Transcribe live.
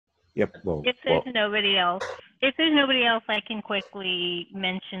Yep. Well, If there's nobody else, I can quickly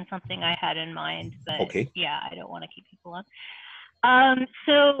mention something I had in mind. But okay. yeah, I don't want to keep people on.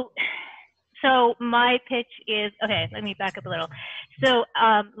 So my pitch is, okay, let me back up a little. So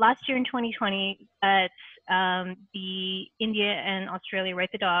last year in 2020 at the India and Australia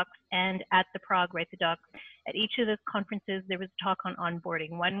Write the Docs and at the Prague Write the Docs, at each of those conferences, there was a talk on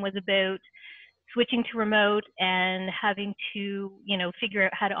onboarding. One was about switching to remote and having to, figure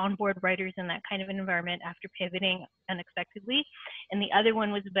out how to onboard writers in that kind of an environment after pivoting unexpectedly. And the other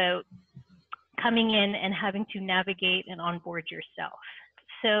one was about coming in and having to navigate and onboard yourself.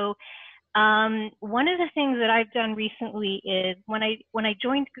 So one of the things that I've done recently is when I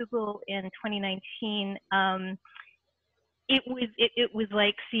joined Google in 2019, it was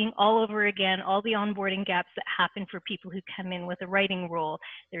like seeing all over again all the onboarding gaps that happen for people who come in with a writing role.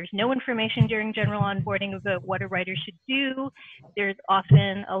 There's no information during general onboarding about what a writer should do. There's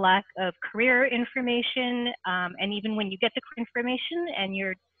often a lack of career information, and even when you get the career information and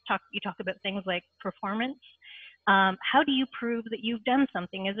you talk about things like performance. How do you prove that you've done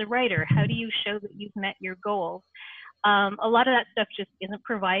something as a writer? How do you show that you've met your goals? A lot of that stuff just isn't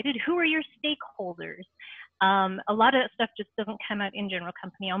provided. Who are your stakeholders? A lot of that stuff just doesn't come out in general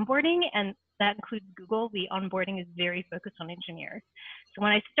company onboarding, and that includes Google. The onboarding is very focused on engineers. So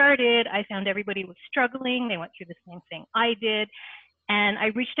when I started, I found everybody was struggling. They went through the same thing I did. And I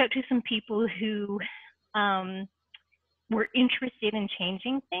reached out to some people who were interested in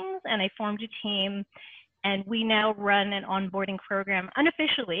changing things, and I formed a team. And we now run an onboarding program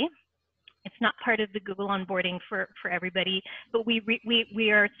unofficially. It's not part of the Google onboarding for everybody, but we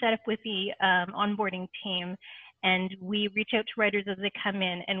are set up with the onboarding team, and we reach out to writers as they come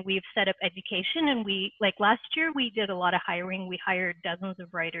in, and we've set up education. And like last year, we did a lot of hiring. We hired dozens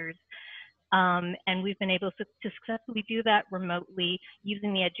of writers, and we've been able to successfully do that remotely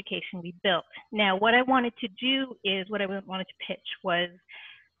using the education we built. Now, what I wanted to pitch was,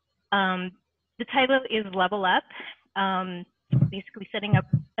 the title is Level Up, basically setting up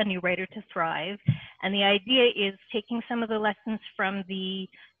a new writer to thrive. And the idea is taking some of the lessons from the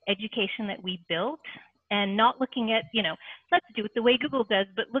education that we built and not looking at, let's do it the way Google does,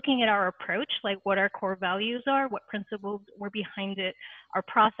 but looking at our approach, like what our core values are, what principles were behind it, our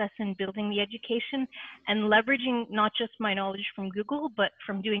process in building the education, and leveraging not just my knowledge from Google, but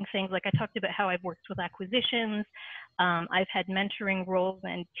from doing things like I talked about how I've worked with acquisitions. I've had mentoring roles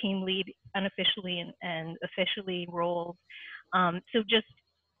and team lead unofficially and officially roles. So just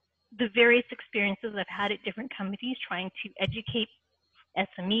the various experiences I've had at different companies trying to educate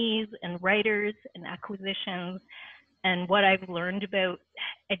SMEs and writers and acquisitions, and what I've learned about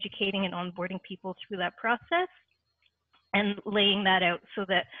educating and onboarding people through that process, and laying that out so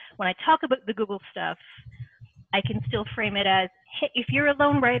that when I talk about the Google stuff, I can still frame it as, hey, if you're a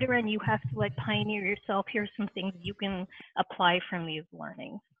lone writer and you have to pioneer yourself, here's some things you can apply from these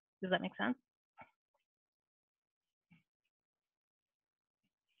learnings. Does that make sense?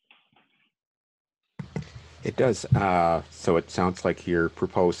 It does. So it sounds like you're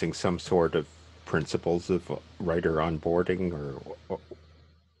proposing some sort of principles of writer onboarding, or what?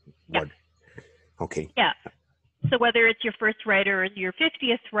 Yeah. Okay. Yeah. So whether it's your first writer or your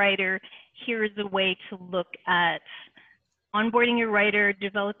 50th writer, here's a way to look at onboarding your writer,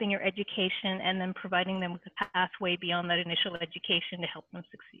 developing your education, and then providing them with a pathway beyond that initial education to help them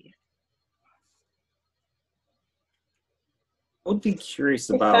succeed. I would be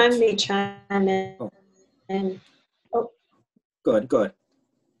curious about. If I may chime in. Oh. Good.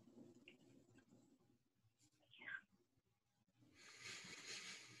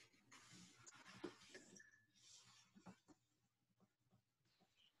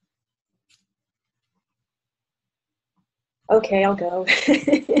 Okay, I'll go.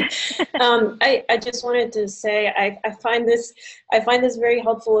 I just wanted to say I find this very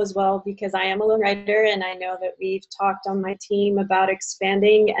helpful as well, because I am a lone writer, and I know that we've talked on my team about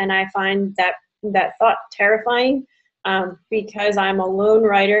expanding, and I find that thought terrifying, because I'm a lone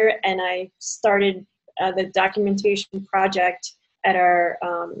writer, and I started the documentation project at our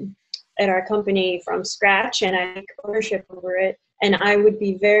company from scratch, and I take ownership over it, and I would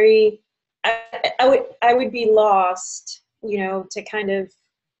be I would be lost, to kind of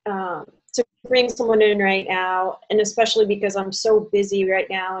to bring someone in right now, and especially because I'm so busy right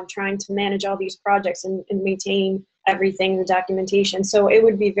now and trying to manage all these projects and maintain everything, the documentation. So it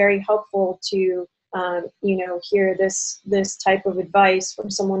would be very helpful to hear this type of advice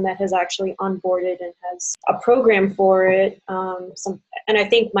from someone that has actually onboarded and has a program for it. And I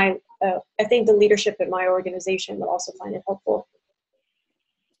think the leadership at my organization will also find it helpful.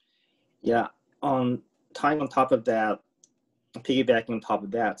 Yeah. Tying on top of that, piggybacking on top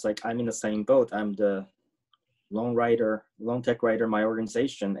of that, it's like I'm in the same boat. I'm the lone tech writer in my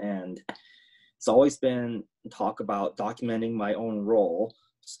organization, and it's always been talk about documenting my own role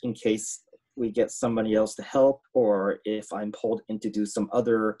in case we get somebody else to help, or if I'm pulled in to do some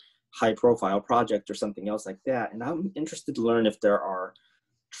other high profile project or something else like that. And I'm interested to learn if there are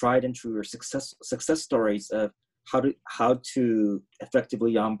tried and true or success stories of how to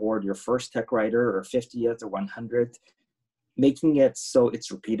effectively onboard your first tech writer or 50th or 100th, making it so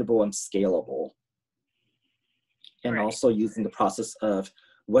it's repeatable and scalable. And Right. also using the process of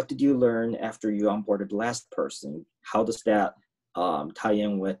what did you learn after you onboarded the last person? How does that tie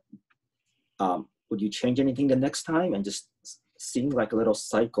in with, would you change anything the next time? And just seeing like a little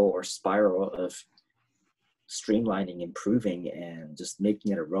cycle or spiral of streamlining, improving, and just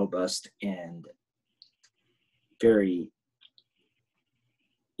making it a robust and very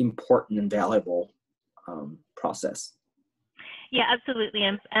important and valuable process. Yeah, absolutely.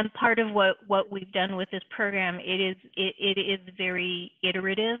 And part of what we've done with this program, it is very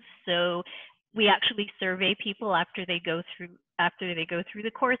iterative. So we actually survey people after they go through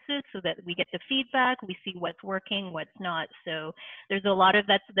the courses, so that we get the feedback, we see what's working, what's not. So there's a lot of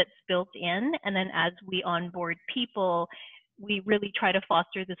that's built in. And then as we onboard people, we really try to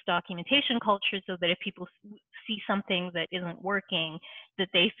foster this documentation culture, so that if people see something that isn't working, that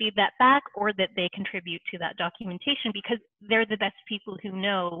they feed that back, or that they contribute to that documentation, because they're the best people who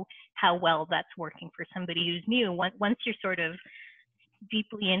know how well that's working for somebody who's new. Once you're sort of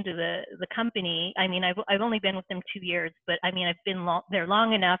deeply into the company, I mean, I've only been with them 2 years, but I mean, I've been there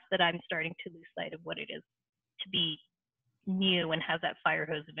long enough that I'm starting to lose sight of what it is to be new and have that fire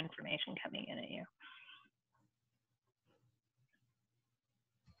hose of information coming in at you.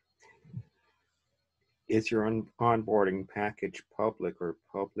 Is your onboarding package public or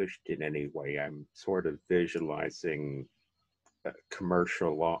published in any way? I'm sort of visualizing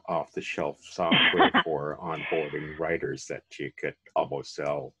commercial off-the-shelf software for onboarding writers that you could almost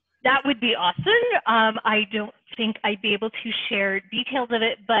sell. That would be awesome. I don't think I'd be able to share details of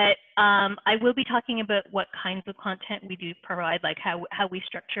it, but I will be talking about what kinds of content we do provide, like how we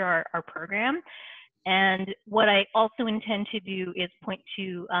structure our program. And what I also intend to do is point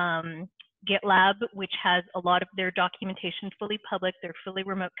to GitLab, which has a lot of their documentation fully public. They're a fully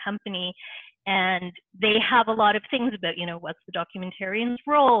remote company, and they have a lot of things about, you know, what's the documentarian's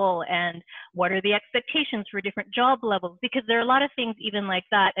role and what are the expectations for different job levels, because there are a lot of things even like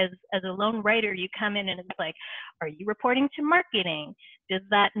that. As a lone writer, you come in and it's like, are you reporting to marketing? Does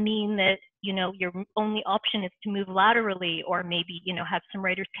that mean that, you know, your only option is to move laterally, or maybe, you know, have some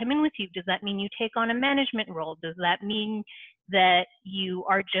writers come in with you? Does that mean you take on a management role? Does that mean that you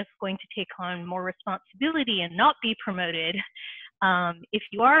are just going to take on more responsibility and not be promoted? If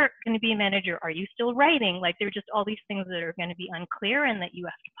you are going to be a manager, are you still writing? Like, there are just all these things that are going to be unclear and that you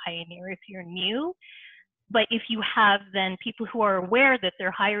have to pioneer if you're new. But if you have then people who are aware that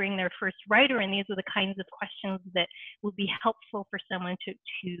they're hiring their first writer, and these are the kinds of questions that will be helpful for someone to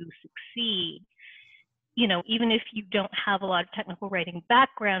succeed, you know, even if you don't have a lot of technical writing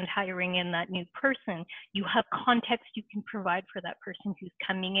background, hiring in that new person, you have context you can provide for that person who's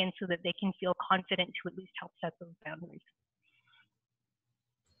coming in, so that they can feel confident to at least help set those boundaries.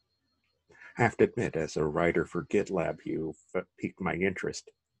 I have to admit, as a writer for GitLab, you've piqued my interest.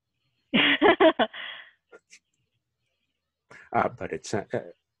 But it's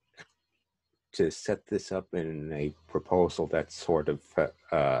to set this up in a proposal that's sort of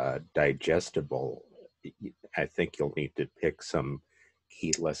digestible. I think you'll need to pick some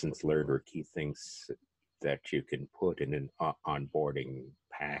key lessons learned or key things that you can put in an onboarding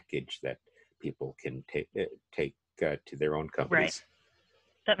package that people can take to their own companies. Right.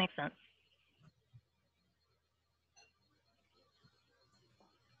 That makes sense.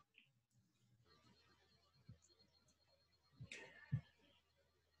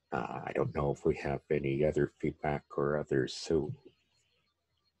 I don't know if we have any other feedback or others. So,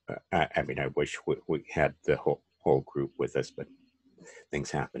 I mean, I wish we had the whole group with us, but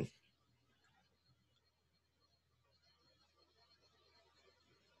things happen.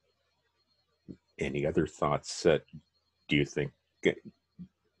 Any other thoughts? Do you think,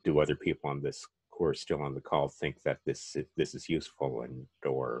 do other people on this course still on the call think that this is useful, and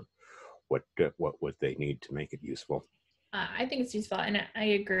or what would they need to make it useful? I think it's useful, and I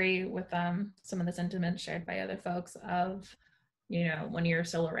agree with some of the sentiments shared by other folks of, you know, when you're a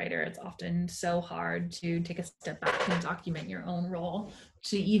solo writer, it's often so hard to take a step back and document your own role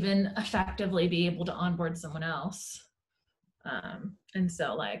to even effectively be able to onboard someone else. And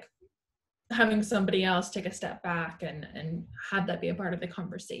so, like, having somebody else take a step back and have that be a part of the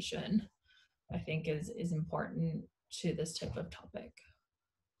conversation, I think is important. to this type of topic.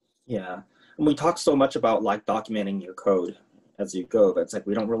 Yeah, and we talk so much about like documenting your code as you go, but it's like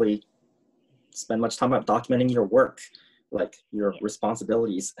we don't really spend much time about documenting your work, like your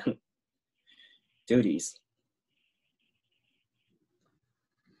responsibilities and duties.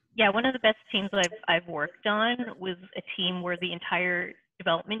 Yeah, one of the best teams I've worked on was a team where the entire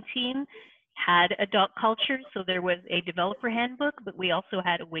development team had a doc culture. So there was a developer handbook, but we also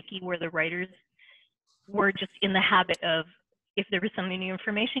had a wiki where the writers were just in the habit of, if there was some new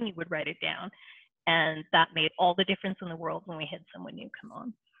information, you would write it down. And that made all the difference in the world when we had someone new come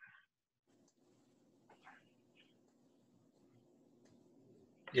on.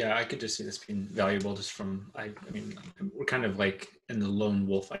 Yeah, I could just see this being valuable just from, I mean, we're kind of like in the lone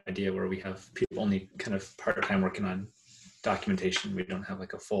wolf idea where we have people only kind of part-time working on documentation. We don't have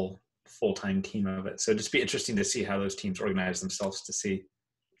like a full-time team of it. So it'd just be interesting to see how those teams organize themselves, to see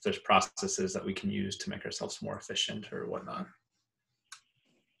if there's processes that we can use to make ourselves more efficient or whatnot.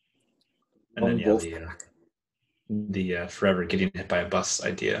 And then, yeah, the forever getting hit by a bus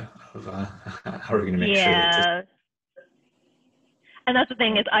idea of how we're going to make sure that And that's the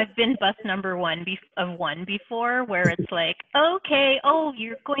thing, is I've been bus number one before, where it's like, okay, oh,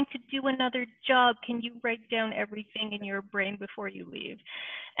 you're going to do another job. Can you write down everything in your brain before you leave?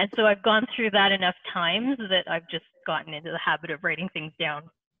 And so I've gone through that enough times that I've just gotten into the habit of writing things down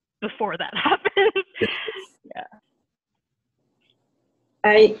before that happens. Yeah.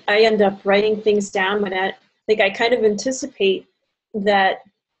 I end up writing things down when I kind of anticipate that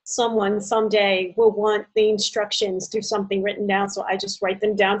someone someday will want the instructions to something written down, so I just write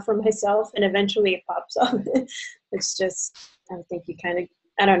them down for myself, and eventually it pops up. It's just, I think you kind of,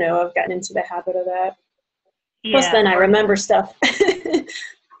 I don't know, I've gotten into the habit of that. Yeah. Plus then I remember stuff. So.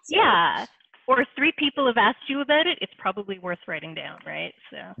 Yeah. Or if 3 people have asked you about it, it's probably worth writing down, right?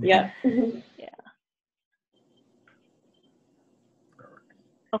 So yeah. Yeah.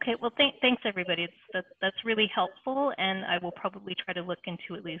 Okay, well, thanks everybody. That's really helpful, and I will probably try to look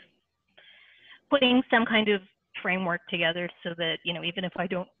into at least putting some kind of framework together so that, you know, even if I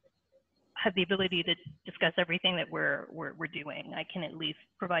don't have the ability to discuss everything that we're doing, I can at least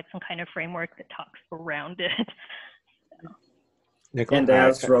provide some kind of framework that talks around it. And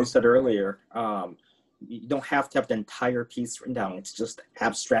as Rose said earlier, you don't have to have the entire piece written down. It's just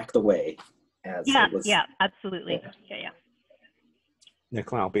abstract away. As yeah, it was, yeah, absolutely. Yeah.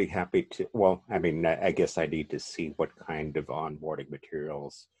 Nicola, I'll be happy to, well, I mean, I guess I need to see what kind of onboarding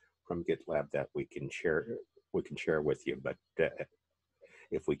materials from GitLab that we can share with you, but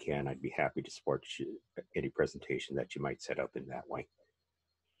if we can, I'd be happy to support any presentation that you might set up in that way.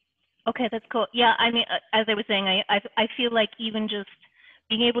 Okay, that's cool. Yeah, I mean, as I was saying, I feel like even just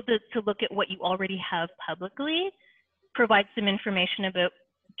being able to look at what you already have publicly provides some information about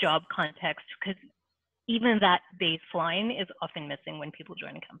job context, because even that baseline is often missing when people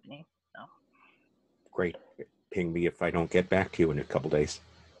join a company. So. Great. Ping me if I don't get back to you in a couple days.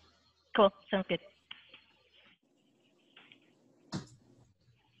 Cool. Sounds good.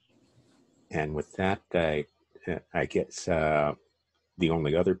 And with that, I guess the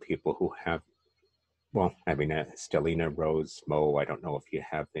only other people who have, well, I mean, Stellina, Rose, Mo, I don't know if you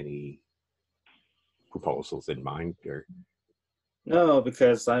have any proposals in mind or. No,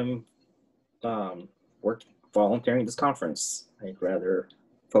 because I'm volunteering at this conference. I'd rather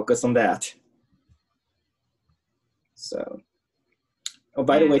focus on that. So, oh,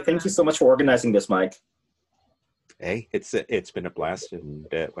 by the way, thank you so much for organizing this, Mike. Hey, it's been a blast, and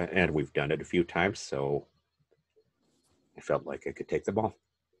we've done it a few times, so I felt like I could take the ball.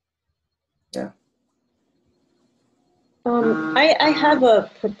 Yeah. I have a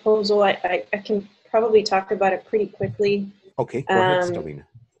proposal. I can probably talk about it pretty quickly. Okay, go ahead, Stellina.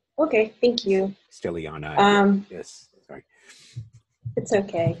 Okay, thank you. Stelliana. Yes, sorry. It's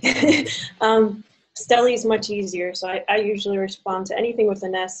okay. Stelly is much easier, so I usually respond to anything with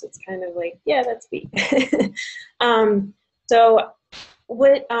an S. It's kind of like, yeah, that's me. So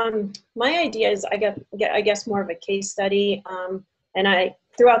what my idea is, I guess more of a case study, and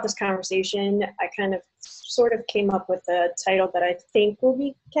throughout this conversation, I kind of sort of came up with a title that I think will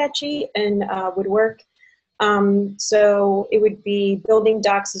be catchy and would work. So it would be building a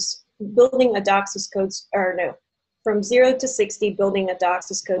DOCSIS code, from 0 to 60, building a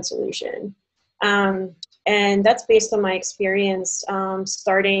DOCSIS code solution. And that's based on my experience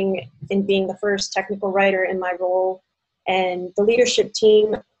starting and being the first technical writer in my role. And the leadership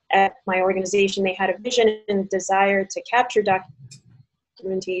team at my organization, they had a vision and desire to capture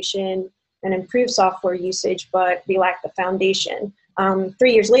documentation and improve software usage, but we lacked the foundation.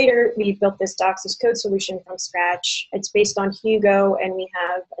 3 years later, we built this DOCSIS code solution from scratch. It's based on Hugo, and we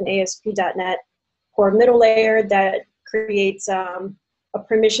have an ASP.NET core middle layer that creates a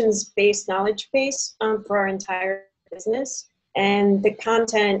permissions-based knowledge base for our entire business. And the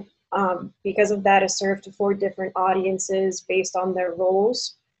content, because of that, is served to 4 different audiences based on their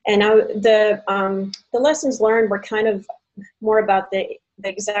roles. And the lessons learned were kind of more about the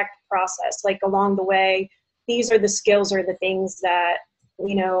exact process, like along the way, these are the skills or the things that,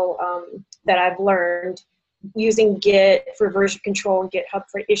 that I've learned using Git for version control, GitHub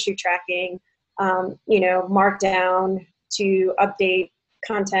for issue tracking, Markdown to update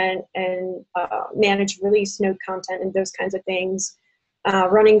content and manage release note content and those kinds of things.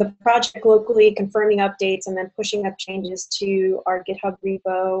 Running the project locally, confirming updates, and then pushing up changes to our GitHub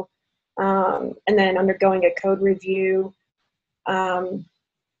repo, and then undergoing a code review.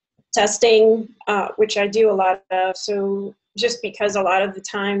 Testing, which I do a lot of. So just because a lot of the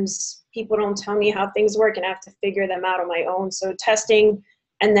times people don't tell me how things work and I have to figure them out on my own. So testing,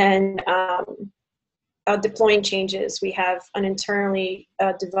 and then deploying changes. We have an internally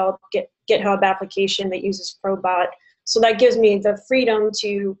developed GitHub application that uses Probot. So that gives me the freedom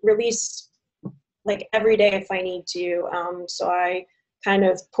to release like every day if I need to. So I kind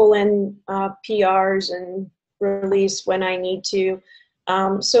of pull in PRs and release when I need to.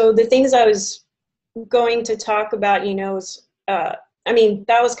 So the things I was going to talk about, is, that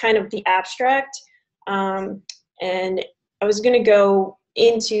was kind of the abstract. And I was going to go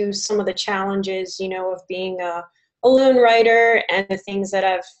into some of the challenges, of being a lone writer and the things that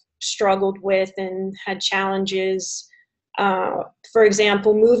I've struggled with and had challenges. For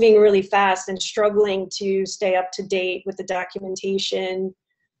example, moving really fast and struggling to stay up to date with the documentation,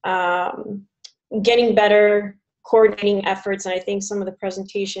 getting better coordinating efforts, and I think some of the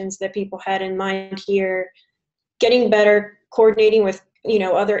presentations that people had in mind here, getting better coordinating with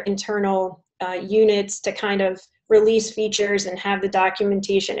other internal units to kind of release features and have the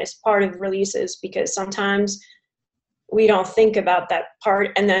documentation as part of releases, because sometimes we don't think about that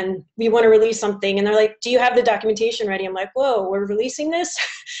part, and then we want to release something and they're like, do you have the documentation ready? I'm like, whoa, we're releasing this?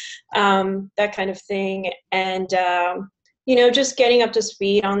 That kind of thing. And just getting up to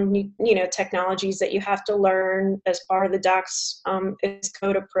speed on, technologies that you have to learn as part of the docs is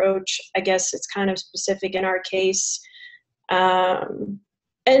code approach. I guess it's kind of specific in our case. And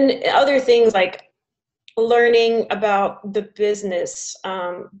other things like learning about the business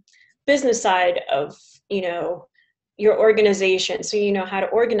side of, your organization. So you know how to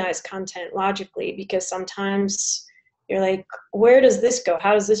organize content logically, because sometimes you're like, where does this go?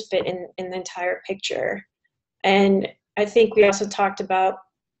 How does this fit in the entire picture? And I think we also talked about,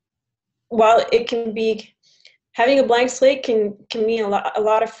 while it can be, having a blank slate can mean a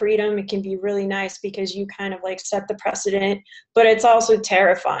lot of freedom. It can be really nice because you kind of like set the precedent, but it's also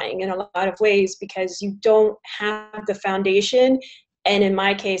terrifying in a lot of ways because you don't have the foundation. And in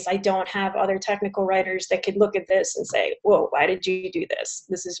my case, I don't have other technical writers that could look at this and say, whoa, why did you do this?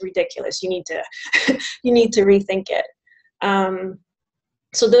 This is ridiculous. You need to, you need to rethink it.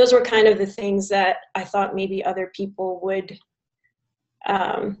 So those were kind of the things that I thought maybe other people would,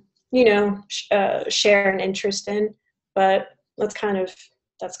 share an interest in, but that's kind of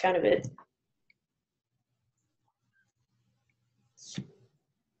it.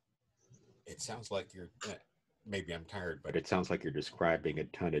 It sounds like you're, maybe I'm tired, but it sounds like you're describing a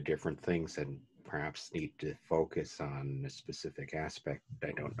ton of different things and perhaps need to focus on a specific aspect.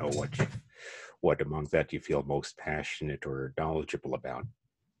 I don't know what among that you feel most passionate or knowledgeable about.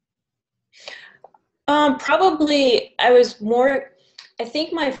 Probably I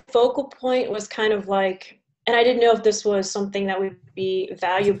think my focal point was kind of like, and I didn't know if this was something that would be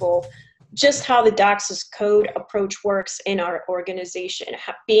valuable, just how the docs as code approach works in our organization,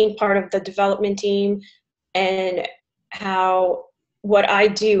 being part of the development team and how what I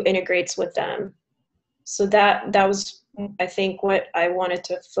do integrates with them. So that was, I think, what I wanted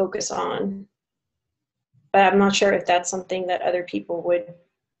to focus on. But I'm not sure if that's something that other people would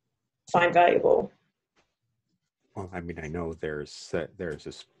find valuable. Well, I mean, I know there's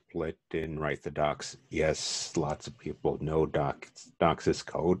a split in Write the Docs. Yes, lots of people know docs as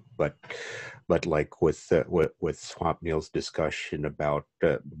code, but like with Swapnil's discussion about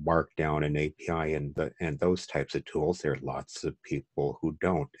Markdown and API and those types of tools, there are lots of people who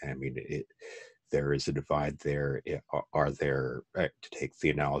don't. I mean, there is a divide there. Are there, to take the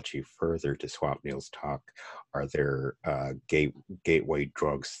analogy further to Swapnil's talk, are there gateway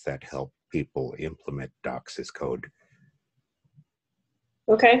drugs that help people implement docs as code?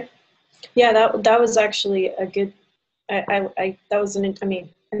 Okay. Yeah, that was actually a good, that was an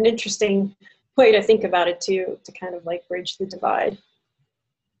interesting way to think about it too, to kind of like bridge the divide.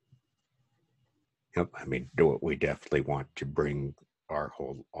 Yep, I mean, we definitely want to bring our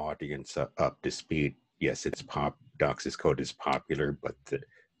whole audience up to speed. Yes, it's Dox's code is popular, but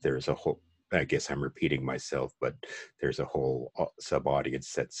there's a whole, I guess I'm repeating myself, but there's a whole sub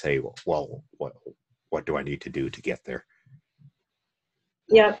audience that say, well, what do I need to do to get there?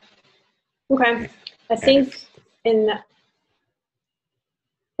 Yep. Okay. I think in that,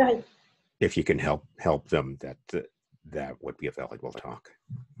 go ahead. If you can help them, that would be a valuable talk.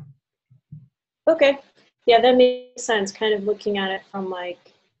 Okay. Yeah, that makes sense. Kind of looking at it from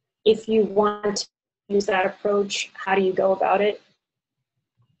like, if you want to use that approach, how do you go about it?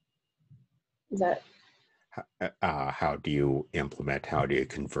 Is that? How do you implement? How do you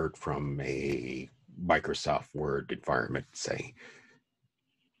convert from a Microsoft Word environment, say?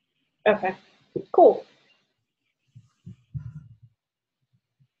 Okay. Cool.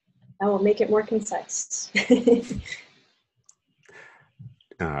 That will make it more concise.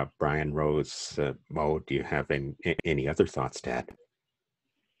 Brian, Rose, Mo, do you have any other thoughts to add?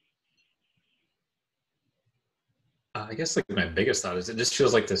 I guess like my biggest thought is it just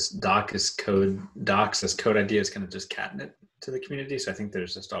feels like this docs as code idea is kind of just catnip to the community. So I think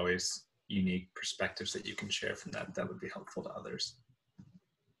there's just always unique perspectives that you can share from that would be helpful to others.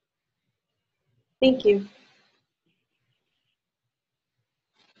 Thank you.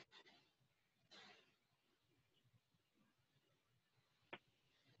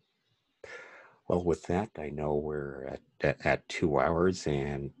 Well, with that, I know we're at 2 hours,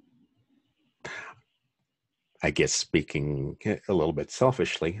 and I guess speaking a little bit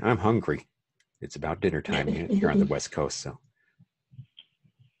selfishly, I'm hungry. It's about dinner time here on the West Coast, so.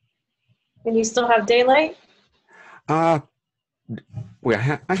 And you still have daylight? Well,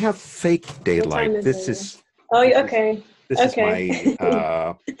 I have fake daylight. This is. Oh, okay. This is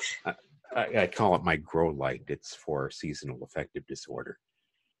my. I call it my grow light. It's for seasonal affective disorder.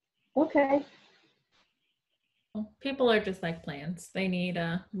 Okay. Well, people are just like plants. They need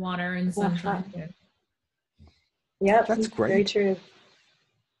water and sunshine. Yep, that's great. Very true.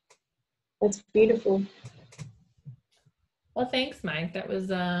 That's beautiful. Well, thanks, Mike. That was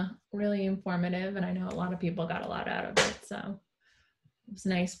really informative, and I know a lot of people got a lot out of it. So it's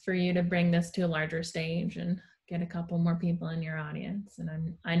nice for you to bring this to a larger stage and get a couple more people in your audience,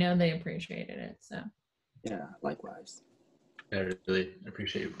 and I know they appreciated it. So Yeah, likewise. I really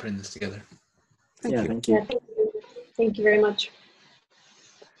appreciate you putting this together. Thank you. Yeah, thank you. Thank you very much.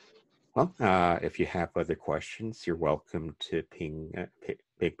 Well, if you have other questions, you're welcome to ping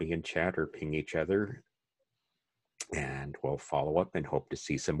me in chat or ping each other, and we'll follow up and hope to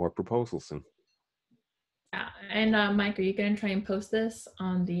see some more proposals soon. Yeah, and Mike, are you going to try and post this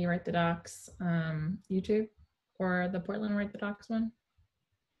on the Write the Docs YouTube or the Portland Write the Docs one?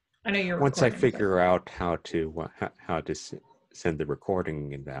 I know you're once I figure out how to send the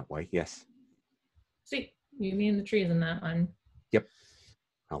recording in that way. Yes. See, you mean the trees in that one. Yep.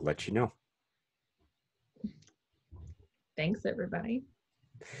 I'll let you know. Thanks, everybody.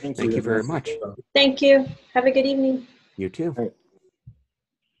 Thank you very much. Thank you. Have a good evening. You too.